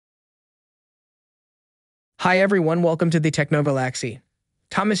Hi everyone, welcome to the 𝗟𝗶𝗺𝗶𝘁𝗱.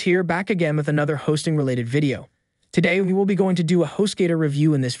 Thomas here, back again with another hosting-related video. Today, we will be going to do a HostGator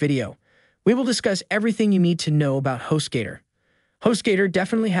review in this video. We will discuss everything you need to know about HostGator. HostGator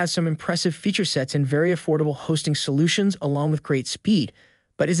definitely has some impressive feature sets and very affordable hosting solutions along with great speed.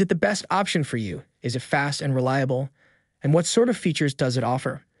 But is it the best option for you? Is it fast and reliable? And what sort of features does it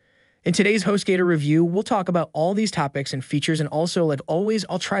offer? In today's HostGator review, we'll talk about all these topics and features, and also, like always,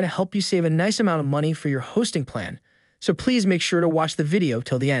 I'll try to help you save a nice amount of money for your hosting plan. So please make sure to watch the video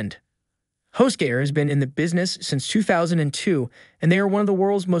till the end. HostGator has been in the business since 2002, and they are one of the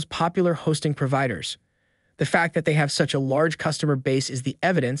world's most popular hosting providers. The fact that they have such a large customer base is the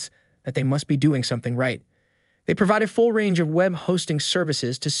evidence that they must be doing something right. They provide a full range of web hosting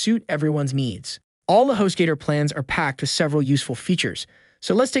services to suit everyone's needs. All the HostGator plans are packed with several useful features.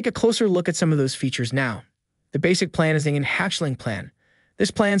 So let's take a closer look at some of those features now. The basic plan is the 𝗟𝗟𝗏𝗄𝗏 plan.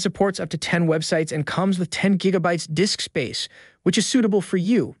 This plan supports up to 10 websites and comes with 10 gigabytes disk space, which is suitable for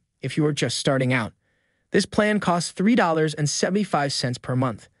you if you are just starting out. This plan costs $3.75 per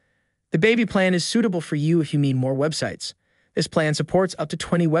month. The baby plan is suitable for you if you need more websites. This plan supports up to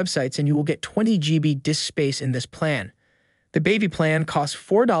 20 websites and you will get 20 GB disk space in this plan. The baby plan costs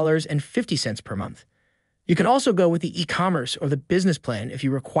 $4.50 per month. You can also go with the e-commerce or the business plan if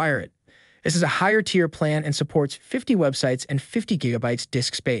you require it. This is a higher tier plan and supports 50 websites and 50 gigabytes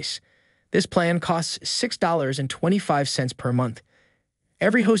disk space. This plan costs $6.25 per month.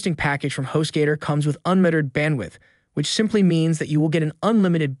 Every hosting package from HostGator comes with unlimited bandwidth, which simply means that you will get an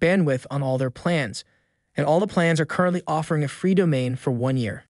unlimited bandwidth on all their plans. And all the plans are currently offering a free domain for 1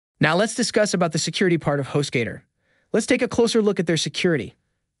 year. Now let's discuss about the security part of HostGator. Let's take a closer look at their security.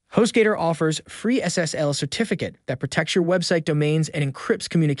 HostGator offers free SSL certificate that protects your website domains and encrypts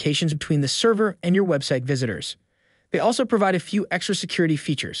communications between the server and your website visitors. They also provide a few extra security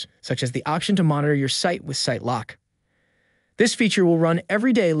features, such as the option to monitor your site with site lock. This feature will run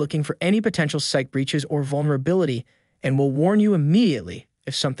every day looking for any potential site breaches or vulnerability and will warn you immediately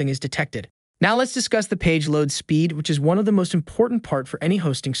if something is detected. Now let's discuss the page load speed, which is one of the most important part for any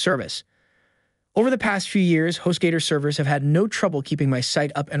hosting service. Over the past few years, HostGator servers have had no trouble keeping my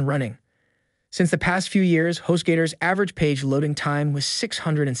site up and running. Since the past few years, HostGator's average page loading time was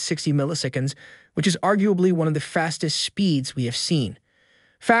 660 milliseconds, which is arguably one of the fastest speeds we have seen.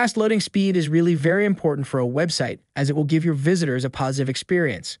 Fast loading speed is really very important for a website, as it will give your visitors a positive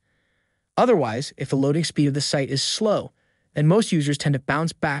experience. Otherwise, if the loading speed of the site is slow, then most users tend to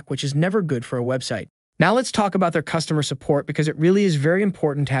bounce back, which is never good for a website. Now let's talk about their customer support, because it really is very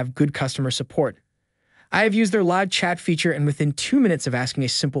important to have good customer support. I have used their live chat feature, and within 2 minutes of asking a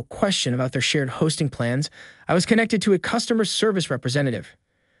simple question about their shared hosting plans, I was connected to a customer service representative.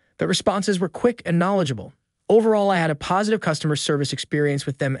 The responses were quick and knowledgeable. Overall, I had a positive customer service experience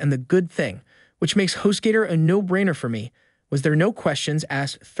with them, and the good thing, which makes HostGator a no-brainer for me, was their no questions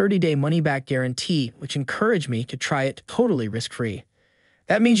asked 30-day money-back guarantee, which encouraged me to try it totally risk-free.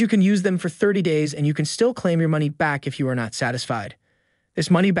 That means you can use them for 30 days and you can still claim your money back if you are not satisfied. This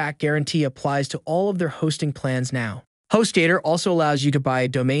money-back guarantee applies to all of their hosting plans now. HostGator also allows you to buy a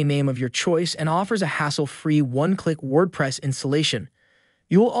domain name of your choice and offers a hassle-free one-click WordPress installation.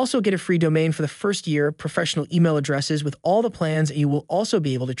 You will also get a free domain for the first year, professional email addresses with all the plans, and you will also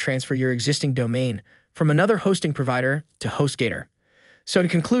be able to transfer your existing domain from another hosting provider to HostGator. So in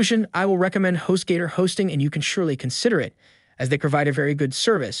conclusion, I will recommend HostGator hosting, and you can surely consider it, as they provide a very good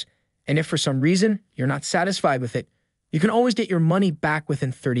service, and if for some reason you're not satisfied with it, you can always get your money back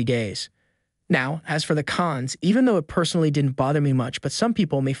within 30 days. Now, as for the cons, even though it personally didn't bother me much, but some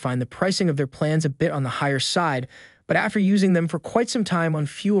people may find the pricing of their plans a bit on the higher side, but after using them for quite some time on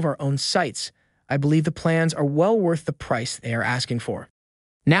few of our own sites, I believe the plans are well worth the price they are asking for.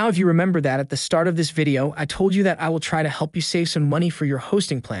 Now, if you remember that at the start of this video, I told you that I will try to help you save some money for your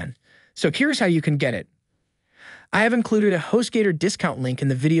hosting plan. So here's how you can get it. I have included a HostGator discount link in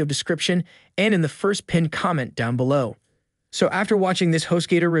the video description and in the first pinned comment down below. So after watching this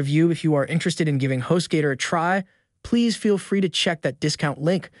HostGator review, if you are interested in giving HostGator a try, please feel free to check that discount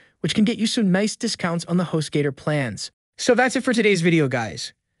link, which can get you some nice discounts on the HostGator plans. So that's it for today's video,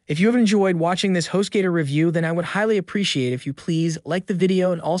 guys. If you have enjoyed watching this HostGator review, then I would highly appreciate if you please like the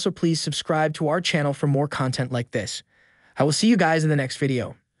video and also please subscribe to our channel for more content like this. I will see you guys in the next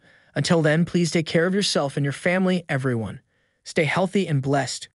video. Until then, please take care of yourself and your family, everyone. Stay healthy and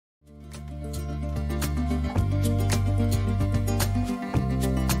blessed.